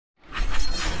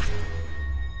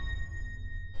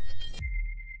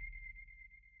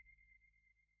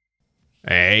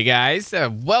Hey guys,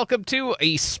 welcome to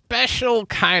a special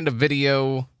kind of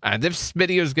video. This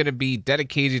video is going to be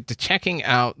dedicated to checking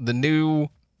out the new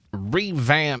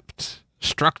revamped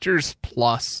Structures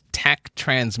Plus Tech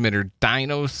Transmitter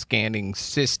Dino Scanning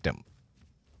System.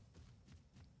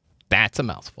 That's a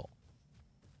mouthful.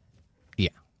 Yeah.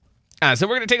 So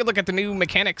we're going to take a look at the new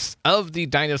mechanics of the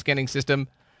Dino Scanning System.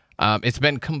 It's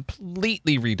been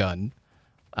completely redone,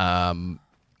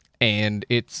 and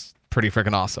it's pretty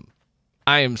freaking awesome.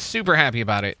 I am super happy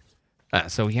about it.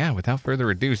 So yeah, without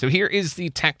further ado, so here is the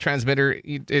tech transmitter.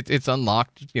 It's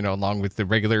unlocked, along with the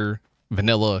regular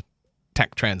vanilla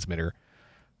tech transmitter.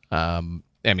 I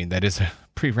mean, that is a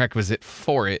prerequisite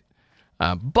for it.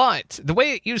 But the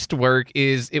way it used to work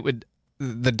is the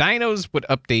dinos would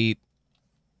update,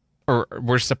 or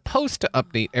were supposed to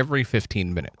update every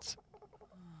 15 minutes.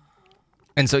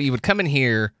 And so you would come in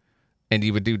here and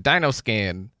you would do dino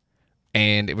scan,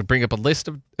 and it would bring up a list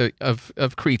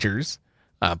of creatures,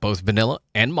 both vanilla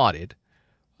and modded.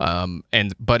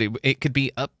 But it could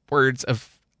be upwards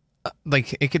of,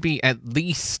 it could be at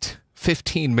least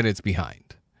 15 minutes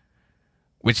behind.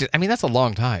 Which is, I mean, that's a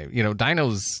long time.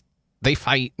 Dinos, they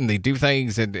fight and they do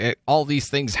things, and all these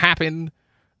things happen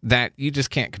that you just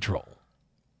can't control.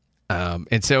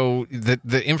 And so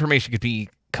the information could be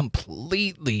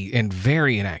completely and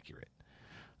very inaccurate.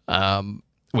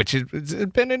 Which has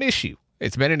been an issue.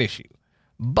 It's been an issue.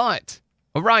 But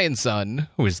Orion's Son,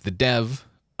 who is the dev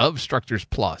of Structures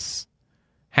Plus,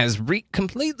 has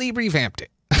completely revamped it.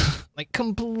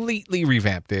 Completely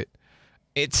revamped it.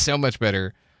 It's so much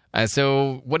better.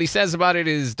 So what he says about it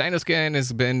is DinoScan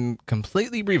has been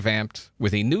completely revamped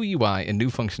with a new UI and new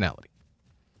functionality.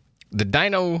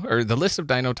 The list of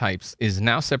dino types is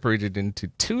now separated into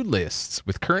two lists,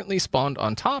 with currently spawned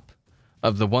on top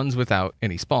of the ones without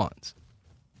any spawns.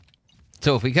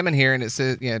 So if we come in here and it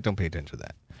says, yeah, don't pay attention to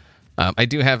that. I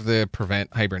do have the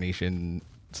prevent hibernation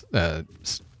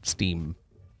Steam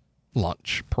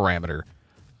launch parameter.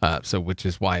 Which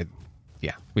is why,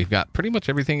 yeah, we've got pretty much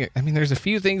everything. I mean, there's a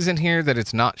few things in here that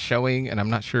it's not showing, and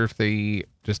I'm not sure if they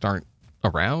just aren't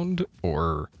around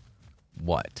or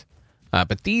what.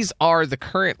 But these are the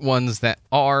current ones that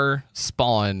are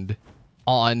spawned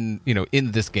on,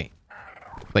 in this game.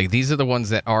 These are the ones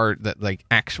that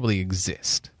actually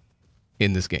exist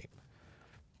in this game.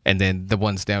 And then the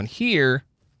ones down here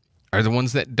are the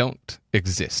ones that don't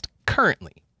exist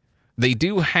currently. They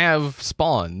do have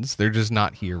spawns, they're just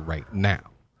not here right now,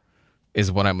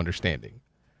 is what I'm understanding.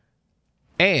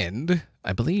 And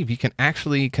I believe you can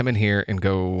actually come in here and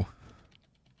go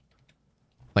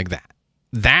like that.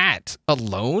 That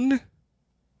alone,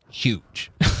 huge.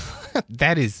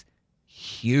 That is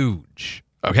huge.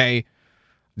 Okay?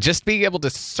 Just being able to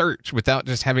search without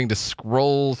just having to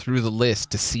scroll through the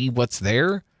list to see what's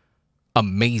there,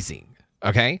 amazing.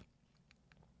 Okay?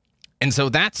 And so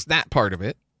that's that part of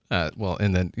it.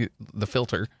 And then the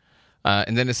filter.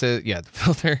 And then it says, yeah, the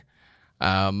filter.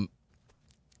 Whoa,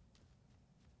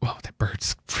 that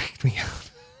bird's freaked me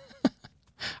out.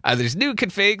 There's new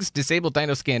configs, disable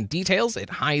dino scan details. It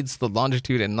hides the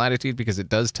longitude and latitude because it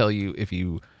does tell you if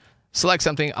you select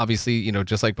something. Obviously,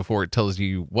 just like before, it tells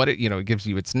you what it gives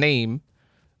you its name,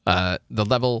 the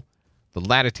level, the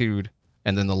latitude,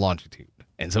 and then the longitude.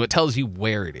 And so it tells you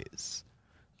where it is,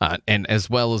 and as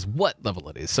well as what level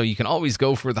it is. So you can always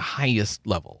go for the highest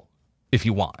level if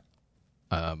you want.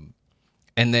 And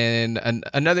then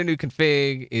another new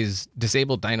config is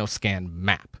disable dino scan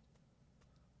map.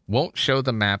 Won't show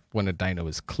the map when a dino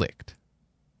is clicked.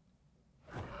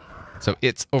 So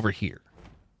it's over here.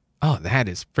 Oh, that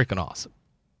is freaking awesome.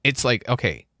 It's like,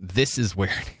 okay, this is where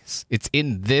it is. It's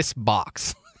in this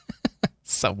box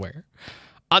somewhere.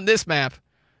 On this map,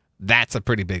 that's a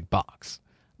pretty big box.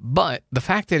 But the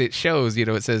fact that it shows,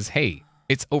 it says, hey,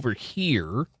 it's over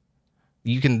here.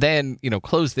 You can then,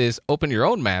 close this, open your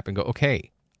own map and go,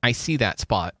 okay, I see that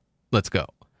spot. Let's go.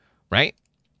 Right?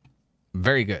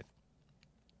 Very good.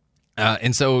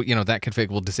 And so, that config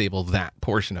will disable that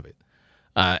portion of it.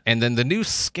 And then the new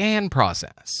scan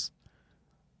process.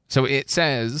 So it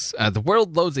says, the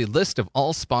world loads a list of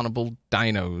all spawnable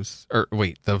dinos.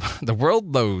 The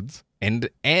world loads and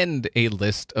a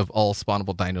list of all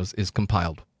spawnable dinos is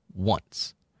compiled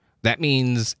once. That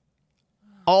means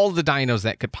all the dinos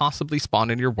that could possibly spawn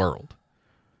in your world,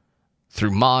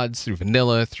 through mods, through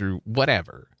vanilla, through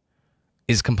whatever,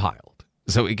 is compiled.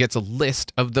 So it gets a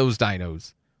list of those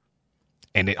dinos,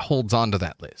 and it holds on to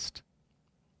that list.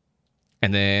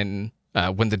 And then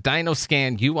when the dino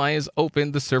scan UI is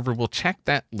open, the server will check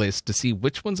that list to see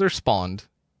which ones are spawned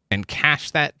and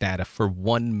cache that data for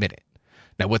 1 minute.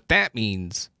 Now, what that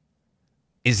means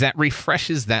is that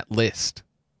refreshes that list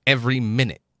every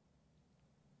minute.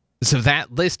 So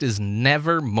that list is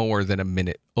never more than a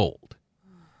minute old.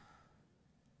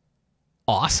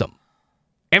 Awesome.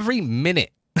 Every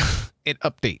minute it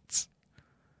updates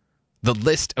the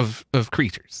list of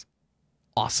creatures.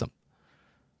 Awesome.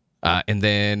 And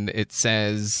then it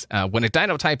says, when a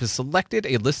dino type is selected,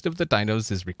 a list of the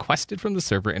dinos is requested from the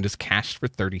server and is cached for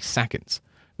 30 seconds.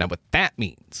 Now, what that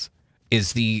means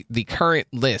is the current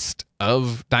list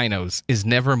of dinos is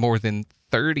never more than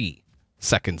 30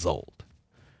 seconds old.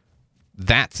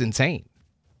 That's insane.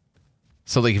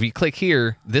 So, like, if you click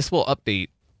here, this will update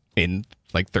in,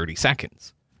 like, 30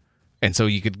 seconds. And so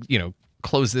you could,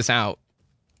 close this out,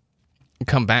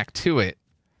 come back to it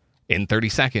in 30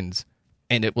 seconds,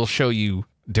 and it will show you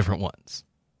different ones.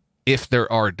 If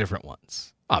there are different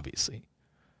ones, obviously.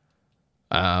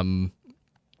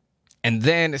 And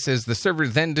then it says the server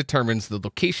then determines the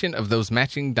location of those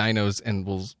matching dinos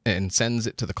and sends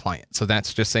it to the client. So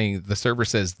that's just saying the server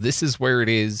says this is where it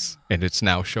is, and it's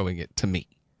now showing it to me.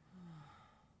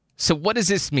 So what does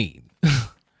this mean?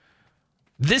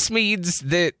 This means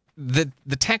that the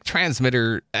tech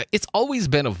transmitter, it's always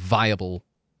been a viable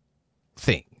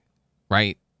thing,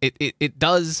 right? It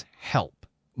does help,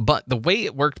 but the way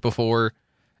it worked before,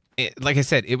 like I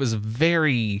said, it was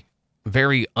very,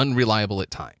 very unreliable at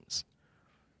times.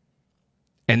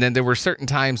 And then there were certain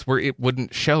times where it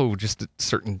wouldn't show just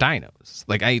certain dinos.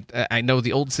 Like I know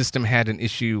the old system had an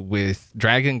issue with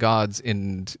Dragon Gods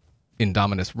and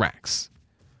Indominus Rex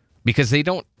because they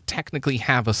don't technically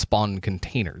have a spawn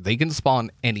container. They can spawn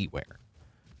anywhere.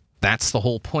 That's the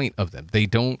whole point of them. They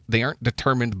aren't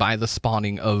determined by the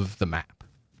spawning of the map.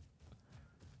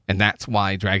 And that's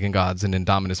why Dragon Gods and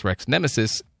Indominus Rex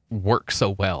Nemesis work so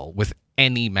well with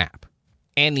any map,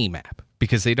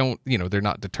 because they don't, they're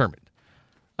not determined.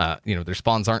 Their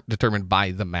spawns aren't determined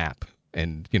by the map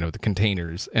and, the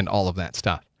containers and all of that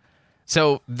stuff.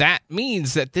 So that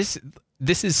means that this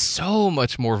is so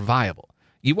much more viable.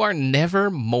 You are never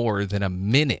more than a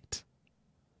minute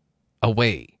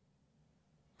away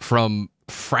from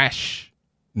fresh,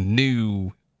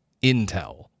 new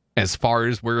intel as far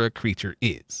as where a creature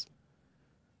is.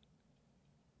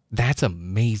 That's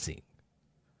amazing.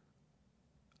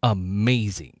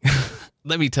 Amazing.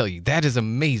 Let me tell you, that is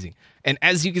amazing. And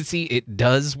as you can see, it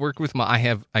does work with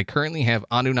I currently have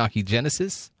Anunnaki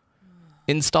Genesis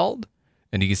installed.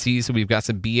 And you can see, so we've got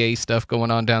some BA stuff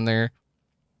going on down there.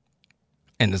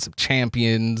 And there's some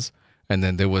champions. And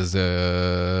then there was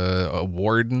a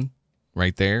warden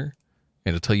right there.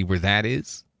 And it'll tell you where that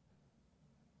is.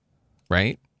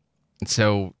 Right? And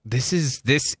so this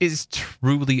is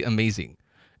truly amazing.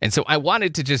 And so I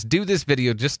wanted to just do this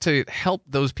video just to help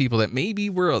those people that maybe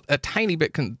were a tiny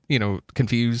bit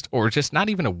confused or just not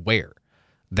even aware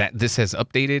that this has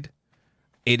updated.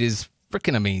 It is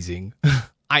freaking amazing.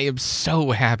 I am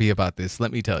so happy about this,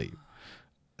 let me tell you.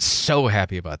 So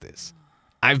happy about this.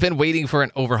 I've been waiting for an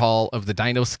overhaul of the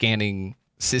dino scanning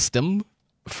system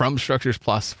from Structures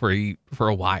Plus for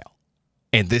a while.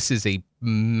 And this is a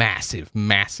massive,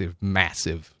 massive,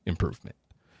 massive improvement.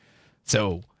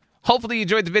 So hopefully you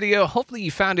enjoyed the video. Hopefully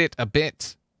you found it a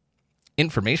bit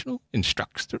informational,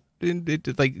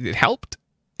 it helped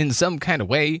in some kind of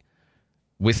way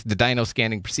with the dino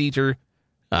scanning procedure.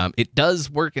 It does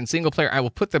work in single player. I will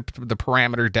put the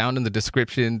parameter down in the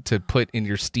description to put in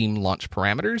your Steam launch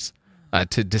parameters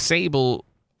to disable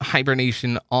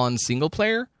hibernation on single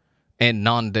player and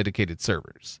non-dedicated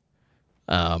servers.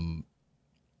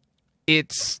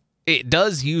 It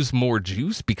does use more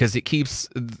juice because it keeps...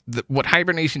 what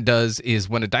hibernation does is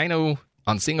when a dino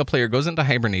on single player goes into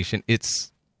hibernation,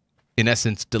 it's, in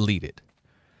essence, deleted.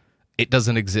 It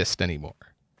doesn't exist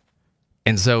anymore.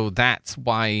 And so that's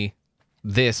why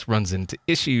this runs into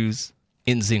issues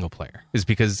in single player, is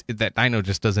because that dino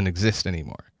just doesn't exist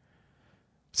anymore.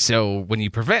 So when you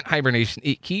prevent hibernation,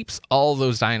 it keeps all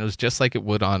those dinos just like it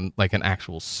would on like an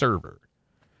actual server.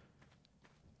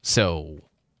 So...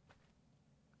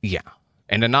 yeah.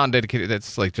 And a non-dedicated,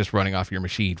 that's like just running off your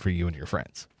machine for you and your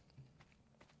friends.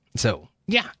 So,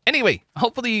 yeah. Anyway,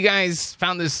 hopefully you guys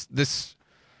found this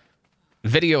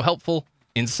video helpful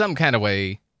in some kind of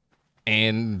way.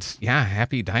 And, yeah,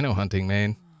 happy dino hunting,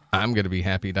 man. I'm going to be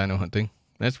happy dino hunting.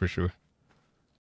 That's for sure.